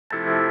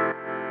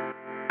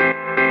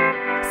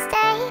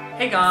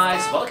Hey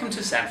guys, welcome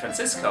to San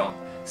Francisco.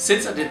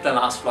 Since I did the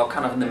last vlog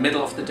kind of in the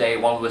middle of the day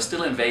while we were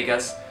still in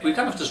Vegas, we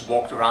kind of just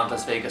walked around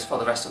Las Vegas for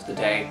the rest of the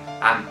day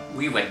and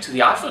we went to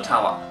the Eiffel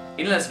Tower.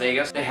 In Las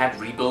Vegas they had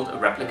rebuilt a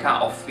replica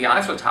of the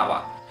Eiffel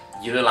Tower.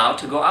 You're allowed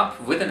to go up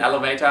with an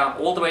elevator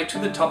all the way to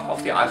the top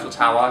of the Eiffel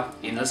Tower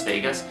in Las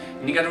Vegas,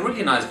 and you got a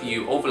really nice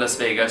view over Las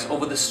Vegas,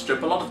 over the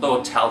strip, a lot of the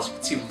hotels. You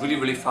could see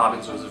really far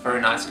because it was a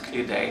very nice and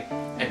clear day.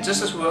 And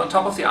just as we were on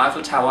top of the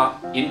Eiffel Tower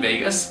in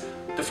Vegas,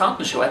 the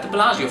fountain show at the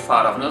Bellagio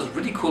fired off, and it was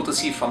really cool to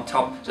see from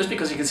top, just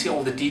because you can see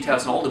all the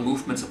details and all the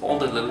movements of all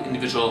the little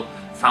individual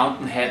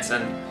fountain heads,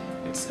 and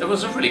it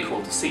was really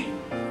cool to see.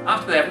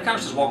 After that we kind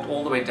of just walked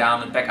all the way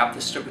down and back up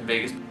the strip in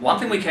Vegas. One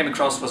thing we came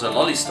across was a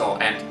lolly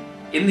store, and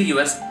in the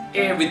US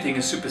everything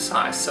is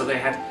supersized, so they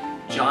had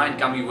giant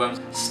gummy worms,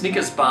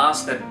 Snickers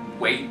bars that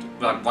weighed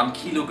like 1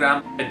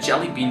 kilogram, a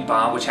jelly bean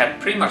bar which had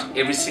pretty much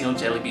every single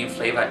jelly bean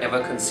flavor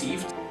ever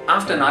conceived.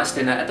 After a nice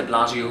dinner at the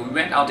Bellagio, we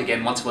went out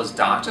again once it was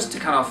dark just to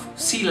kind of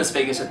see Las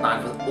Vegas at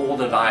night with all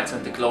the lights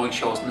and the glowing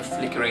shows and the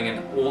flickering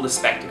and all the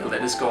spectacle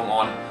that is going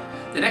on.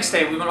 The next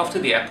day we went off to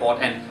the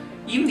airport, and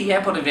even the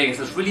airport in Vegas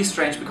is really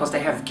strange because they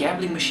have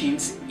gambling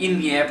machines in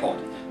the airport.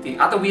 The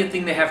other weird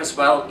thing they have as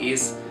well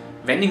is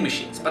vending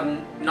machines, but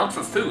not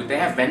for food. They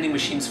have vending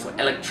machines for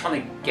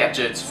electronic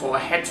gadgets, for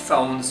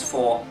headphones,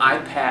 for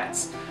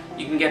iPads.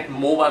 You can get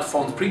mobile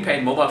phones,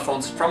 prepaid mobile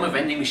phones from a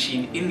vending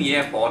machine in the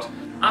airport.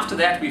 After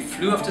that we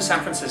flew off to San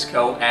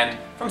Francisco, and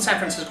from San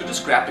Francisco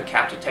just grabbed a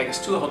cab to take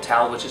us to a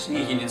hotel which is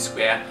near Union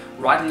Square,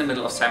 right in the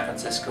middle of San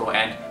Francisco,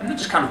 and then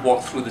just kind of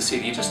walked through the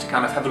city just to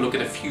kind of have a look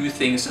at a few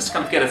things, just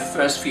kind of get a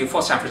first feel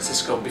for San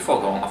Francisco before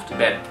going off to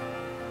bed.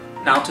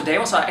 Now today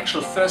was our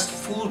actual first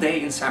full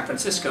day in San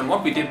Francisco, and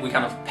what we did, we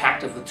kind of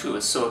packed it with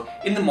tours. So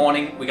in the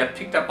morning we got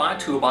picked up by a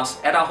tour bus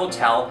at our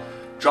hotel,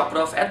 dropped it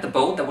off at the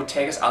boat that would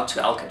take us out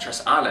to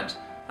Alcatraz Island.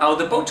 Now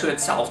the boat tour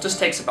itself just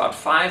takes about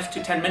 5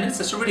 to 10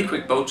 minutes. It's a really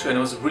quick boat tour, and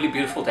it was a really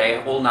beautiful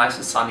day, all nice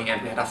and sunny,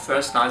 and we had our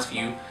first nice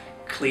view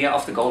clear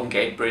of the Golden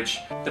Gate Bridge.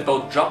 The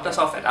boat dropped us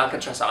off at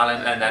Alcatraz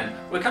Island, and then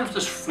we're kind of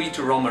just free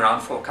to roam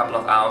around for a couple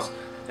of hours.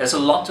 There's a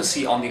lot to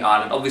see on the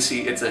island.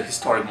 Obviously it's a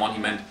historic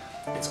monument.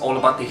 It's all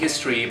about the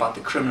history, about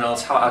the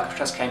criminals, how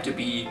Alcatraz came to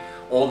be,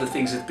 all the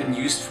things it's been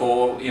used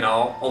for, you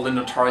know, all the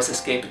notorious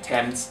escape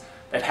attempts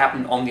that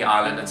happened on the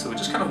island. And so we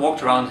just kind of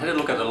walked around, had a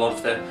look at a lot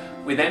of the...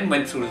 We then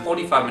went through a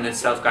 45-minute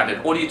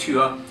self-guided audio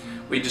tour.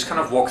 We just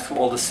kind of walked through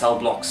all the cell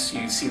blocks.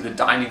 You see the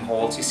dining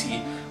halls, you see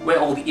where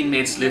all the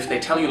inmates live. They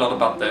tell you a lot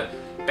about the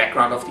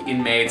background of the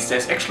inmates.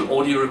 There's actual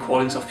audio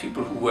recordings of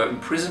people who were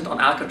imprisoned on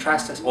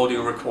Alcatraz. There's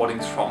audio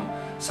recordings from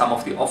some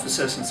of the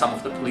officers and some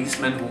of the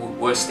policemen who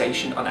were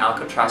stationed on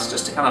Alcatraz,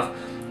 just to kind of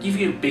give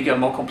you a bigger,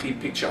 more complete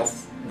picture of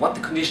what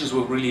the conditions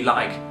were really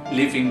like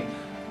living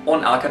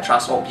on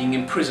Alcatraz or being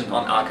imprisoned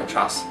on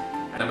Alcatraz.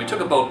 And then we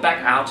took a boat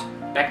back out,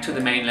 back to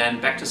the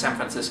mainland, back to San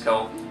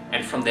Francisco,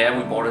 and from there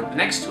we boarded the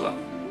next tour.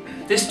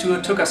 This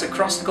tour took us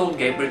across the Golden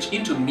Gate Bridge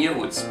into Muir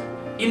Woods.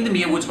 In the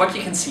Muir Woods what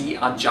you can see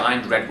are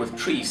giant redwood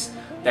trees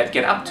that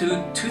get up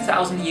to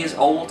 2,000 years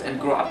old and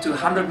grow up to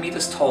 100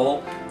 meters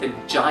tall. They're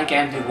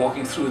gigantic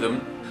walking through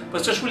them. But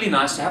it's just really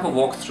nice to have a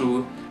walk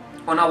through.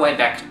 On our way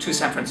back to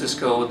San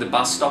Francisco, the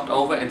bus stopped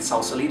over in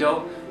Sausalito,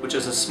 which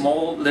is a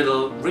small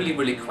little,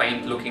 really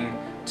quaint looking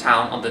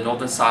town on the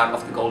northern side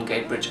of the Golden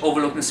Gate Bridge,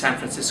 overlooking San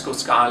Francisco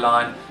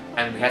skyline.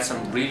 And we had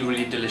some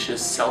really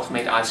delicious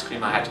self-made ice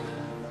cream. I had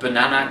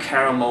banana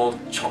caramel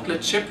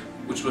chocolate chip,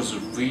 which was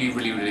really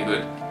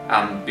good.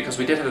 Because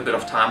we did have a bit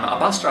of time. Our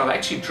bus driver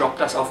actually dropped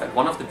us off at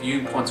one of the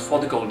viewing points for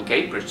the Golden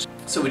Gate Bridge.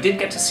 So we did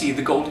get to see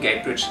the Golden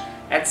Gate Bridge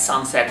at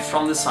sunset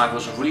from the side. It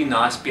was really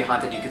nice.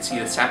 Behind that you could see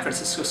the San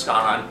Francisco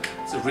skyline.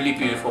 It's a really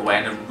beautiful way,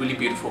 and a really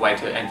beautiful way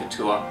to end the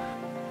tour.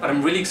 But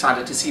I'm really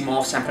excited to see more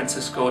of San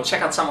Francisco,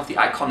 check out some of the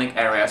iconic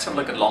areas, have a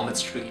look at Lombard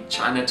Street,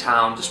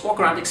 Chinatown, just walk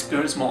around,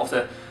 experience more of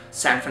the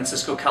San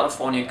Francisco,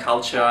 Californian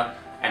culture,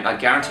 and I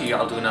guarantee you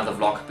I'll do another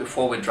vlog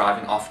before we're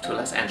driving off to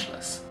Los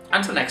Angeles.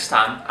 Until next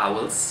time, I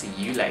will see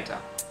you later.